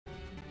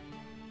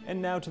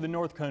And now to the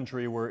North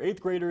Country, where 8th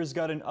graders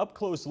got an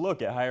up-close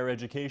look at higher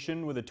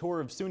education with a tour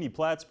of SUNY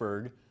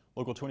Plattsburgh.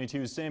 Local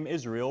 22's Sam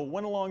Israel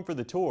went along for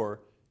the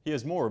tour. He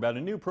has more about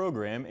a new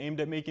program aimed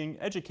at making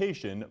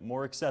education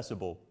more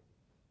accessible.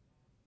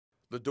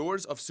 The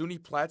doors of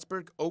SUNY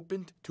Plattsburgh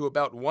opened to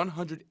about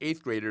 100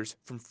 8th graders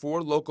from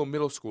 4 local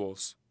middle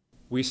schools.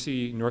 We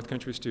see North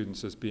Country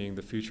students as being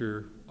the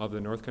future of the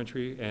North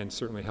Country and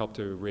certainly help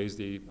to raise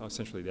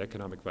essentially the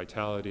economic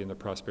vitality and the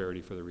prosperity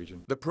for the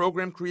region. The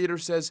program creator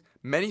says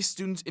many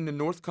students in the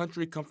North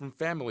Country come from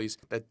families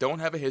that don't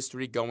have a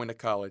history going to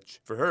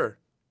college. For her,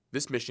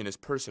 this mission is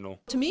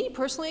personal. To me,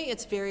 personally,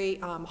 it's very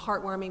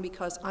heartwarming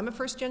because I'm a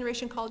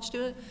first-generation college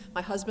student.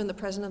 My husband, the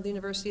president of the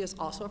university, is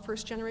also a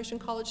first-generation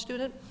college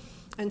student.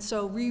 And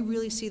so we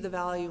really see the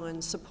value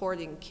in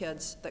supporting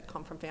kids that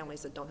come from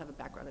families that don't have a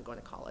background in going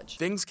to college.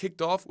 Things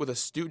kicked off with a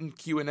student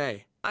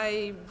Q&A.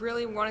 I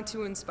really wanted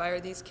to inspire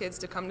these kids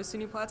to come to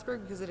SUNY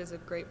Plattsburgh because it is a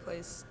great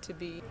place to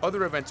be.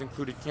 Other events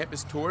included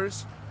campus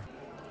tours,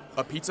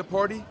 a pizza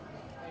party,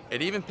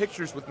 and even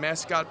pictures with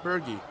mascot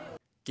Bergie.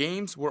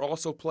 Games were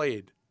also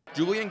played.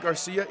 Julian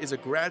Garcia is a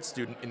grad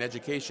student in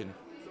education.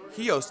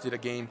 He hosted a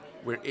game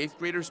where 8th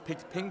graders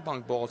picked ping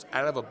pong balls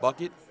out of a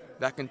bucket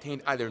that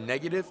contained either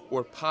negative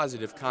or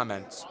positive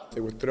comments.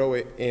 They would throw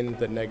it in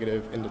the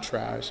negative in the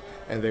trash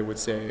and they would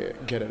say,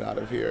 "Get it out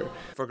of here."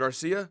 For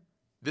Garcia,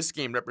 this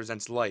game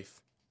represents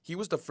life. He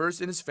was the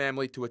first in his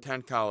family to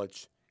attend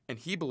college, and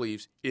he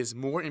believes it is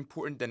more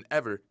important than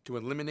ever to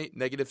eliminate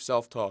negative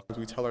self-talk.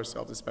 We tell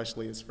ourselves,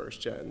 especially as first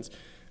gens,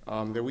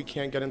 that we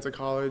can't get into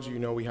college. You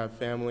know, we have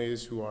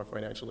families who are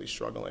financially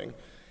struggling.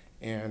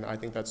 And I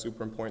think that's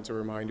super important to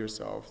remind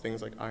yourself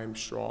things like, I'm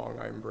strong,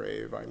 I'm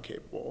brave, I'm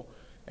capable.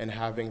 And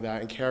having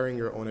that and carrying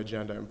your own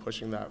agenda and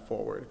pushing that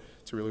forward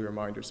to really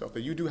remind yourself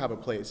that you do have a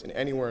place in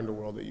anywhere in the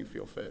world that you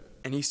feel fit.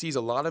 And he sees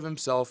a lot of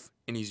himself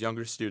in these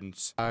younger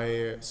students.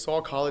 I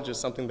saw college as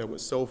something that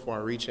was so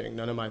far-reaching.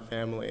 None of my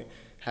family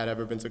had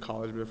ever been to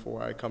college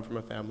before. I come from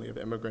a family of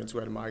immigrants who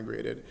had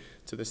migrated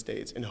to the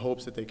States in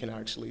hopes that they can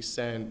actually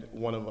send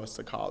one of us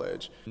to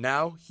college.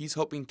 Now he's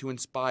hoping to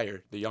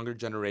inspire the younger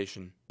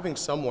generation. Having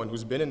someone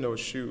who's been in those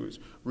shoes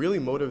really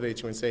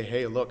motivates you and say,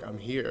 hey, look, I'm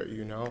here,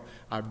 you know,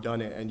 I've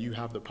done it, and you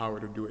have the power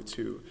to do it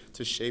too,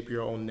 to shape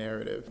your own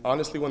narrative.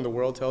 Honestly, when the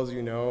world tells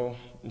you no,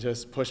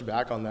 just push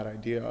back on that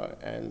idea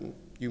and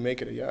you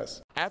make it a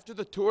yes. After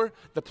the tour,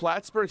 the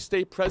Plattsburgh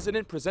State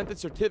President presented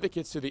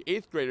certificates to the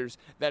 8th graders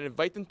that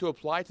invite them to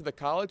apply to the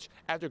college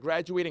after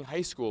graduating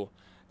high school.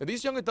 Now,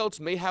 these young adults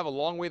may have a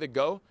long way to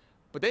go,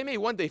 but they may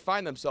one day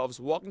find themselves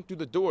walking through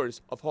the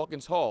doors of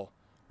Hawkins Hall.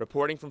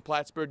 Reporting from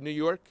Plattsburgh, New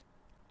York,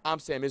 I'm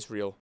Sam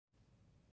Israel.